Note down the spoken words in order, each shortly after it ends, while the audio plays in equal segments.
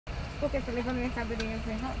Porque você levando mercadoria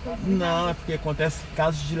errada? Não, é porque acontece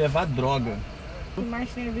casos de levar droga. O que mais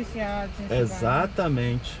tem viciados.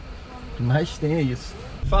 Exatamente. O que mais tem é isso.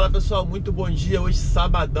 Fala pessoal, muito bom dia. Hoje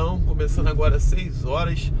sabadão, começando agora às 6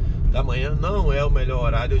 horas da manhã. Não é o melhor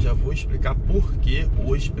horário, eu já vou explicar por que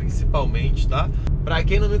hoje principalmente, tá? Pra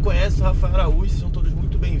quem não me conhece, eu sou Rafael Araújo, sejam todos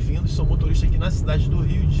muito bem-vindos. Sou motorista aqui na cidade do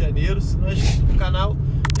Rio de Janeiro. Se não é inscrito no canal,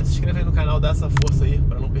 se inscreve aí no canal, dá essa força aí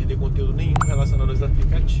pra não perder conteúdo nenhum relacionado aos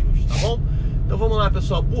aplicativos, tá bom? Então vamos lá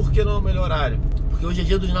pessoal, por que não é o melhor horário? Porque hoje é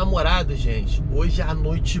dia dos namorados, gente. Hoje à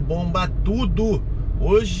noite bomba tudo.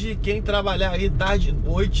 Hoje quem trabalhar aí tarde e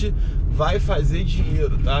noite vai fazer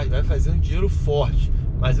dinheiro, tá? Vai fazer um dinheiro forte.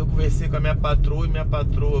 Mas eu conversei com a minha patroa e minha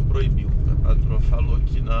patroa proibiu. Minha patroa falou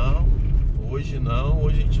que não, hoje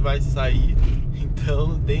a gente vai sair. Então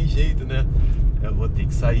não tem jeito, né? Eu vou ter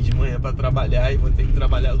que sair de manhã para trabalhar e vou ter que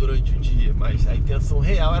trabalhar durante o dia. Mas a intenção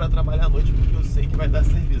real era trabalhar à noite porque eu sei que vai dar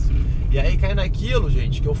serviço. E aí cai naquilo,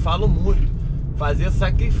 gente, que eu falo muito. Fazer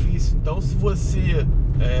sacrifício. Então se você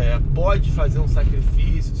pode fazer um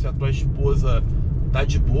sacrifício, se a tua esposa tá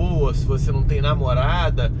de boa, se você não tem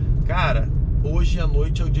namorada, cara, hoje à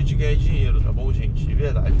noite é o dia de ganhar dinheiro, tá bom, gente? De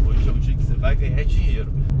verdade, hoje é o dia que você vai ganhar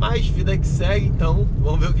dinheiro. Mas vida que segue, então,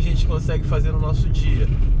 vamos ver o que a gente consegue fazer no nosso dia.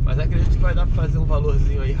 Mas acredito que vai dar pra fazer um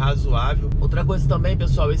valorzinho aí razoável. Outra coisa também,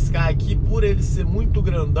 pessoal, esse carro aqui, por ele ser muito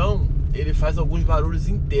grandão, ele faz alguns barulhos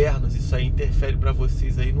internos. Isso aí interfere pra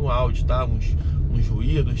vocês aí no áudio, tá? Uns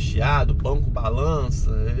ruídos, um chiado, banco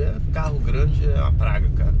balança. Carro grande é uma praga,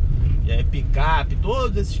 cara. E aí picape,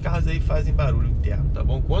 todos esses carros aí fazem barulho interno, tá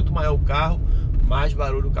bom? Quanto maior o carro, mais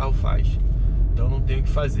barulho o carro faz. Então não tem o que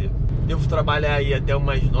fazer. Devo trabalhar aí até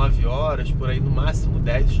umas 9 horas, por aí no máximo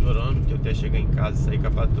 10 estourando, que eu até chegar em casa e sair com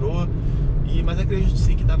a patroa. Mas acredito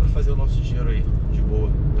sim que dá pra fazer o nosso dinheiro aí, de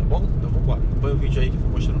boa, tá bom? Então vamos embora. Põe o vídeo aí que eu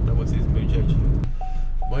vou mostrando pra vocês o meu dia a dia.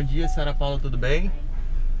 Bom dia, senhora Paula, tudo bem?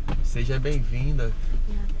 Seja bem-vinda.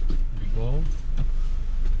 Tudo bom?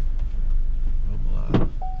 Vamos lá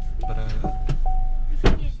pra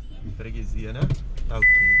freguesia, né? Tá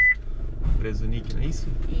ok. Preso Nick, não é isso?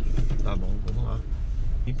 Isso. Tá bom, vamos lá.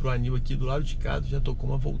 Vim pro anil aqui do lado de casa, já tocou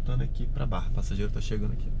uma voltando aqui pra barra. O passageiro tá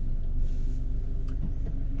chegando aqui.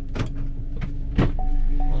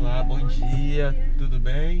 Olá, bom dia. Tudo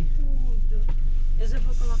bem? Tudo. Eu já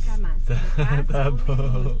vou colocar a máscara. Tá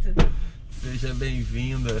bom. Seja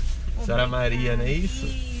bem-vinda. Senhora Maria, não é isso?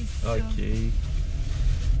 Isso. Ok.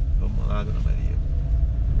 Vamos lá, dona Maria.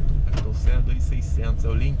 Cartão Senha 2600, é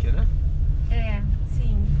o link, né? É,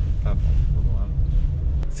 sim. Tá bom, vamos lá.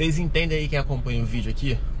 Vocês entendem aí, quem acompanha o vídeo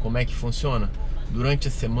aqui, como é que funciona? Durante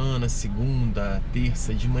a semana, segunda,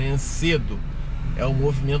 terça, de manhã cedo, é um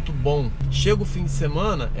movimento bom. Chega o fim de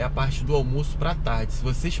semana, é a parte do almoço para tarde. Se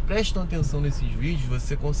vocês prestam atenção nesses vídeos,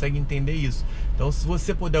 você consegue entender isso. Então, se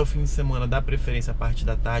você puder o fim de semana dar preferência a parte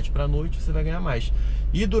da tarde para noite, você vai ganhar mais.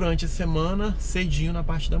 E durante a semana, cedinho na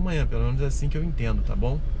parte da manhã, pelo menos é assim que eu entendo, tá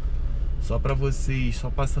bom? Só para vocês, só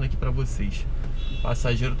passando aqui para vocês. O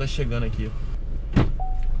passageiro tá chegando aqui.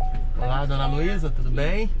 Olá, dona Luísa, tudo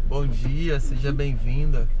bem? Bom dia, seja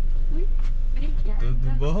bem-vinda. Obrigada.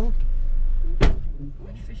 Tudo bom?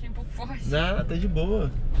 Fechei um pouco forte. Não, tá de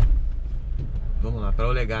boa. Vamos lá, para o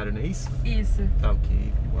Olegário, não é isso? Isso. Tá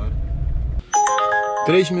ok, bora.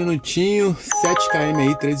 3 minutinhos, 7 km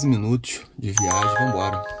aí, 13 minutos de viagem,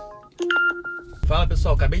 vambora. Fala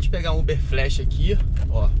pessoal, acabei de pegar um Uber Flash aqui,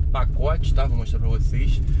 ó, pacote, tá? Vou mostrar pra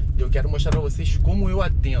vocês. E eu quero mostrar pra vocês como eu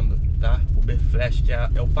atendo, tá? Uber Flash, que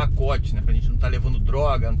é o pacote, né? Pra gente não tá levando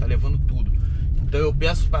droga, não tá levando tudo. Então eu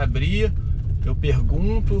peço pra abrir, eu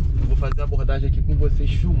pergunto, eu vou fazer a abordagem aqui com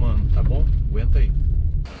vocês filmando, tá bom? Aguenta aí.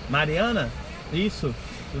 Mariana? Isso?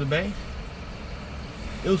 Tudo bem?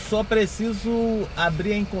 Eu só preciso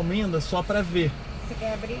abrir a encomenda só pra ver. Você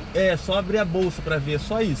quer abrir? É, só abrir a bolsa pra ver,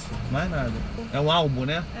 só isso, mais nada. É um álbum,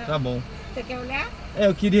 né? É. Tá bom. Você quer olhar? É,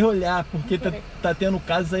 eu queria olhar, porque tá tendo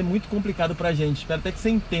casos aí muito complicado pra gente. Espero até que você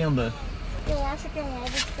entenda. Eu acho que é um álbum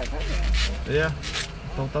de casamento. É?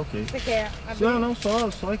 Então tá ok. Você quer abrir? Não,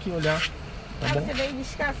 só aqui olhar. Tá bom? Você veio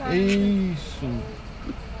descansar. Isso.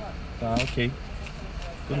 Tá, ok.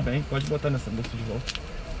 Tudo bem, pode botar nessa bolsa de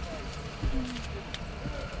volta.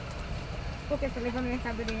 Porque você levando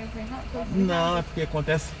mercadoria errada? Não, é porque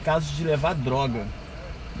acontece casos de levar droga.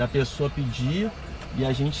 Da pessoa pedir e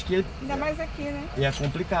a gente que... Ainda mais aqui, né? E é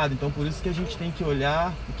complicado, então por isso que a gente tem que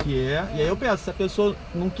olhar o que é. E aí eu peço, se a pessoa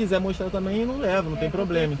não quiser mostrar também, não leva, não tem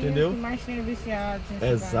problema, entendeu? O que mais tem viciados.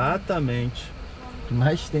 Exatamente. O que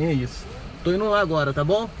mais tem é isso. Tô indo lá agora, tá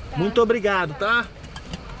bom? Tá. Muito obrigado, tá?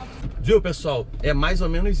 Viu, pessoal? É mais ou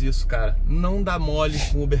menos isso, cara. Não dá mole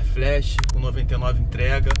com Uber Flash, com 99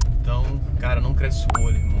 entrega. Então, cara, não cresce o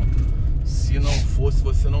olho, irmão. Se não for, se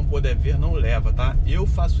você não puder ver, não leva, tá? Eu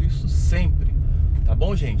faço isso sempre, tá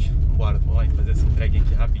bom, gente? Bora, vamos lá fazer essa entreguinha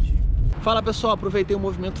aqui rapidinho. Fala, pessoal, aproveitei o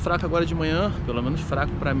movimento fraco agora de manhã, pelo menos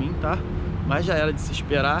fraco pra mim, tá? Mas já era de se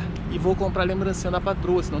esperar, e vou comprar a lembrancinha da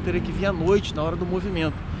patroa, senão teria que vir à noite, na hora do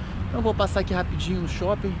movimento. Então vou passar aqui rapidinho no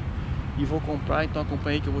shopping e vou comprar, então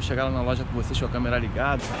acompanha aí que eu vou chegar lá na loja com vocês com a câmera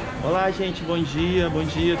ligada. Olá, gente, bom dia,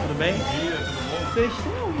 tudo bem? Bom dia, tudo bom? Vocês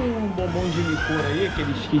têm algum bombom de licor aí,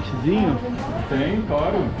 aqueles kitzinhos? Tem,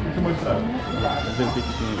 claro. Deixa eu mostrar. Lá, vamos ver o que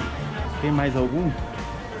tem aí. Tem mais algum?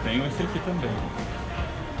 Tem esse aqui também.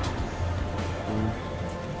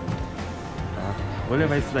 Tá. Vou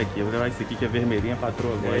levar isso daqui, vou levar esse aqui que é vermelhinho, a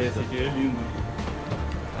patroa gosta. Esse aqui é lindo.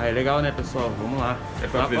 Ah, é legal, né, pessoal? Vamos lá. É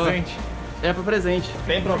pra presente? É pra presente.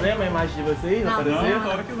 Tem problema a imagem de vocês? Não, aparecer? Não,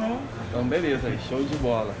 claro que não. Então beleza, show de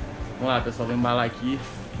bola. Vamos lá, pessoal, vou embalar aqui.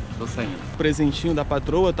 Tô saindo. Presentinho da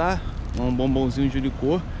patroa, tá? Um bombonzinho de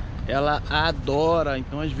licor. Ela adora,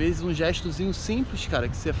 então às vezes um gestozinho simples, cara,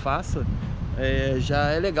 que você faça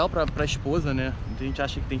já é legal pra esposa, né? Muita gente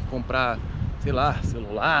acha que tem que comprar, sei lá,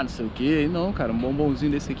 celular, não sei o que. Não, cara, um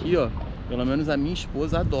bombonzinho desse aqui, ó, pelo menos a minha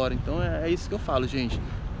esposa adora. Então é isso que eu falo, gente.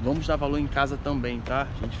 Vamos dar valor em casa também, tá?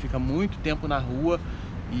 A gente fica muito tempo na rua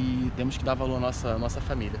e temos que dar valor à nossa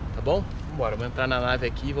família, tá bom? Vambora, vou entrar na nave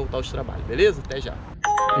aqui e voltar aos trabalhos, beleza? Até já.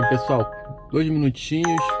 Aí, pessoal, 2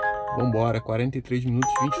 minutinhos, vambora, 43 minutos,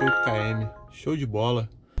 28 km, show de bola.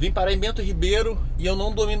 Vim parar em Bento Ribeiro e eu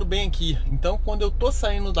não domino bem aqui, então quando eu tô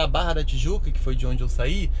saindo da Barra da Tijuca, que foi de onde eu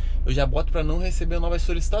saí, eu já boto para não receber novas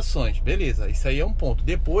solicitações, beleza? Isso aí é um ponto.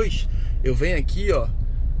 Depois eu venho aqui, ó,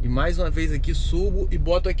 e mais uma vez aqui subo e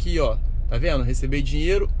boto aqui, ó, tá vendo? Receber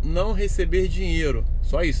dinheiro, não receber dinheiro,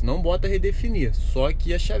 só isso, não bota redefinir, só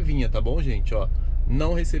aqui a chavinha, tá bom, gente? Ó,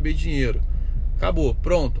 não receber dinheiro. Acabou,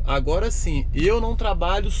 pronto. Agora sim, eu não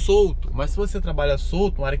trabalho solto, mas se você trabalha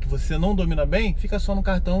solto, uma área que você não domina bem, fica só no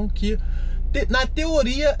cartão que na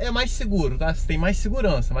teoria é mais seguro, tá? Você tem mais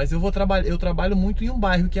segurança, mas eu trabalho muito em um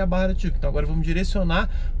bairro que é a Barra da Tijuca. Então agora vamos direcionar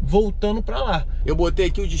voltando para lá. Eu botei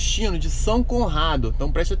aqui o destino de São Conrado,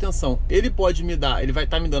 então preste atenção. Ele pode me dar, ele vai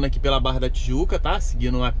estar me dando aqui pela Barra da Tijuca, tá?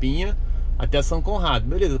 Seguindo o mapinha até São Conrado,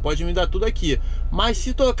 beleza? Pode me dar tudo aqui. Mas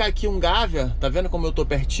se tocar aqui um Gávea, tá vendo como eu tô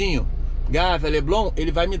pertinho? Gávea, Leblon, ele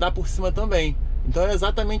vai me dar por cima também. Então é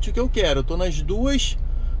exatamente o que eu quero. Eu tô nas duas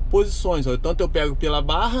posições, ó. Tanto eu pego pela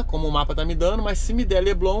Barra, como o mapa tá me dando, mas se me der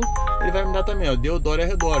Leblon, ele vai me dar também, ó. Deodoro e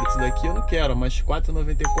Arredores. Isso daqui eu não quero, mas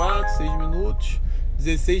 4,94, 6 minutos,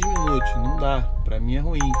 16 minutos. Não dá, pra mim é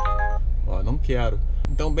ruim. Ó, não quero.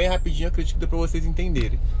 Então bem rapidinho, acredito que deu pra vocês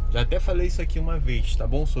entenderem. Já até falei isso aqui uma vez, tá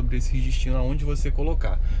bom? Sobre esse destino, aonde você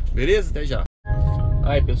colocar. Beleza? Até já.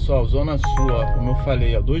 Aí, pessoal, Zona Sul, ó, como eu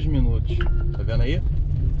falei, ó, 2 minutos. Tá vendo aí?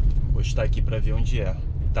 Vou estar aqui pra ver onde é.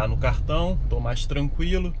 Tá no cartão, tô mais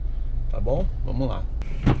tranquilo, tá bom? Vamos lá.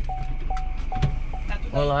 Tá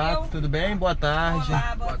tudo Olá, bem? tudo bem? Boa tarde.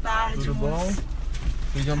 Olá, boa tarde. Tudo bom?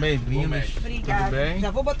 Sejam bem-vindos. Obrigada. Tudo bem?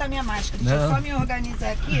 Já vou botar minha máscara. Deixa eu Não. só me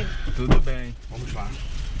organizar aqui. Tudo bem. Vamos lá.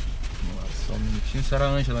 Vamos lá, só um minutinho. Senhora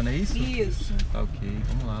Ângela, não é isso? Isso. Tá ok,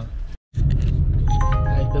 vamos lá.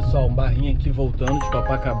 Aí, pessoal, um barrinho aqui voltando de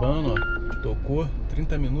Copacabana, ó. Tocou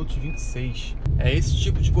 30 minutos 26. É esse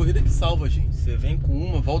tipo de corrida que salva, gente. Você vem com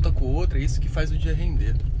uma, volta com outra, é isso que faz o dia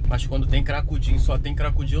render. Mas quando tem cracudinho, só tem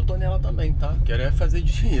cracudinho, eu tô nela também, tá? Quero é fazer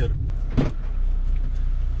dinheiro.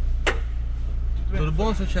 Tudo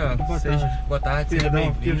bom, seu Thiago? Boa tarde. Boa tarde, seja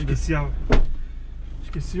Perdão, porque eu bem-vindo.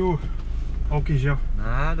 esqueci o álcool em gel.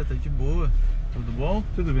 Nada, tá de boa. Tudo bom?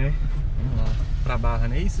 Tudo bem. Vamos lá. Pra Barra,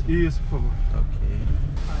 não é isso? Isso, por favor. Tá ok.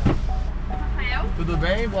 Tudo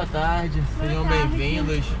bem? Boa tarde. Sejam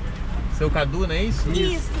bem-vindos. Seu Cadu, não é isso?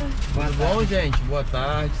 Isso. Tudo bom, gente? Boa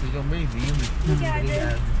tarde. Sejam bem-vindos.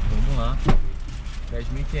 Obrigada. Vamos lá.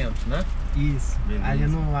 10.500, né? Isso, Beleza. ali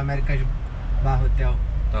no Américas Bar Hotel.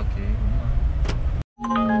 Tá ok, vamos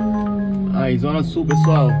lá. Aí, Zona Sul,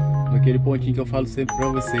 pessoal. Naquele pontinho que eu falo sempre pra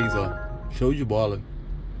vocês, ó. Show de bola.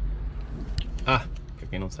 Ah, pra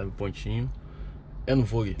quem não sabe, o pontinho é no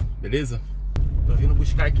Vogue, beleza? Tô vindo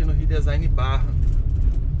buscar aqui no Rio Design Barra.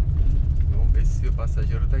 Vamos ver se o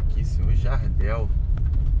passageiro tá aqui, senhor Jardel.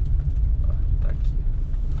 Ó, tá aqui.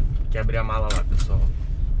 Tem que abrir a mala lá, pessoal.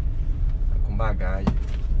 Tá com bagagem.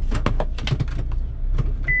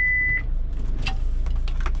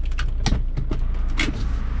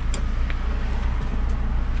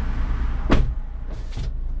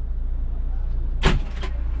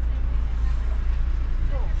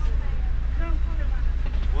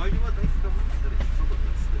 Pode botar em cima, só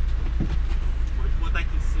botar isso daqui. Pode botar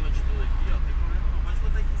aqui em cima de tudo aqui, ó. Não tem problema não. Pode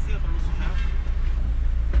botar aqui em cima pra não sujar.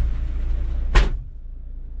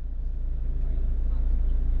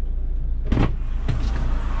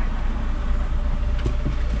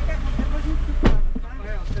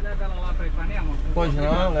 Pois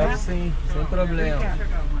não, levo sim, sem problema.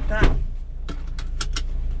 Tá.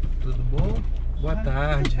 Tudo bom? Boa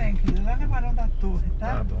tarde. Tudo bem, querida. Lá na Barão da Torre,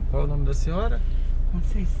 tá? Tá bom. Qual é o nome da senhora?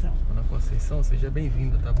 Conceição. Ana Conceição, seja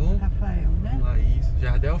bem-vinda, tá bom? Rafael, né? Vamos lá, isso.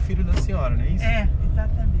 Jardel é o filho da senhora, não é isso? É,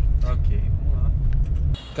 exatamente. Ok, vamos lá.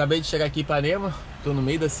 Acabei de chegar aqui em Ipanema, tô no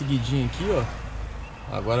meio da seguidinha aqui,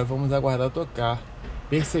 ó. Agora vamos aguardar tocar.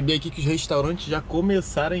 Percebi aqui que os restaurantes já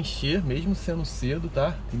começaram a encher, mesmo sendo cedo,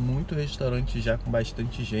 tá? Tem muito restaurante já com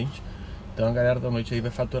bastante gente. Então a galera da noite aí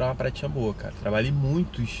vai faturar uma pratinha boa, cara. Trabalhei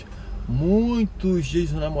muitos dias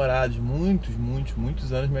dos namorados,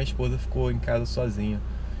 muitos anos minha esposa ficou em casa sozinha.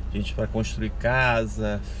 Gente para construir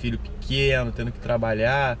casa, filho pequeno, tendo que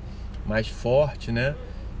trabalhar mais forte, né?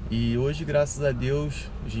 E hoje, graças a Deus,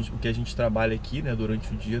 o que a gente trabalha aqui, né,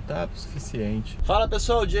 durante o dia tá suficiente. Fala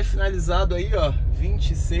pessoal, dia finalizado aí, ó,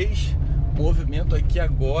 26, movimento aqui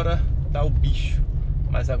agora tá o bicho.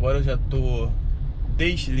 Mas agora eu já tô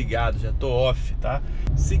desligado, já tô off, tá?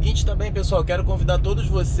 Seguinte também, pessoal, quero convidar todos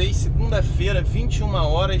vocês, segunda-feira, 21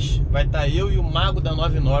 horas, vai estar eu e o Mago da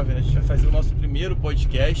 99, né? A gente vai fazer o nosso primeiro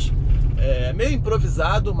podcast. É meio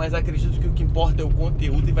improvisado, mas acredito que o que importa é o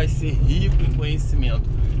conteúdo e vai ser rico em conhecimento.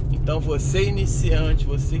 Então você iniciante,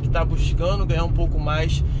 você que está buscando ganhar um pouco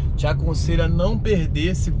mais, te aconselho a não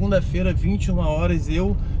perder, segunda-feira, 21 horas,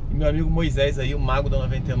 eu e meu amigo Moisés aí, o Mago da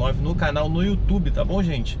 99, no canal no YouTube, tá bom,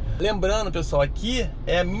 gente? Lembrando, pessoal, aqui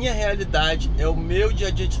é a minha realidade, é o meu dia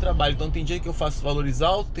a dia de trabalho. Então tem dia que eu faço valores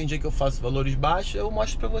altos, tem dia que eu faço valores baixos, eu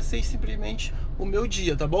mostro pra vocês simplesmente o meu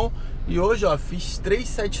dia, tá bom? E hoje, ó, fiz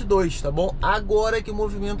 372, tá bom? Agora que o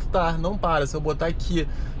movimento tá, não para. Se eu botar aqui,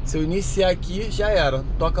 se eu iniciar aqui, já era.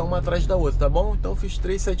 Toca uma atrás da outra, tá bom? Então fiz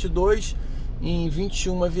 372 em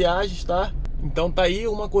 21 viagens, tá? Então tá aí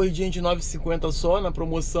uma corridinha de 9,50 só na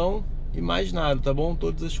promoção e mais nada, tá bom?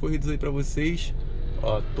 Todas as corridas aí pra vocês,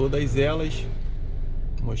 ó, todas elas,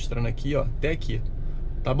 mostrando aqui, ó, até aqui,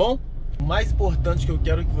 tá bom? O mais importante que eu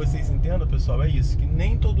quero que vocês entendam, pessoal, é isso, que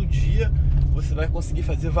nem todo dia você vai conseguir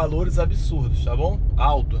fazer valores absurdos, tá bom?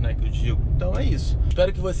 Altos, né, que eu digo. Então é isso.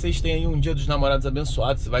 Espero que vocês tenham aí um dia dos namorados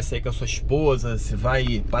abençoado. Você vai sair com a sua esposa, você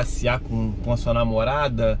vai passear com a sua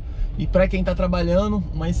namorada. E para quem tá trabalhando,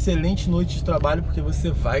 uma excelente noite de trabalho, porque você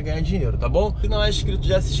vai ganhar dinheiro, tá bom? Se não é inscrito,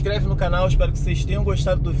 já se inscreve no canal. Espero que vocês tenham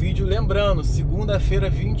gostado do vídeo. Lembrando, segunda-feira,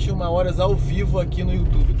 21 horas ao vivo aqui no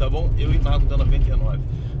YouTube, tá bom? Eu e Mago da 99.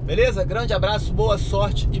 Beleza? Grande abraço, boa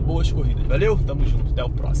sorte e boas corridas. Valeu? Tamo junto. Até o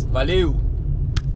próximo. Valeu!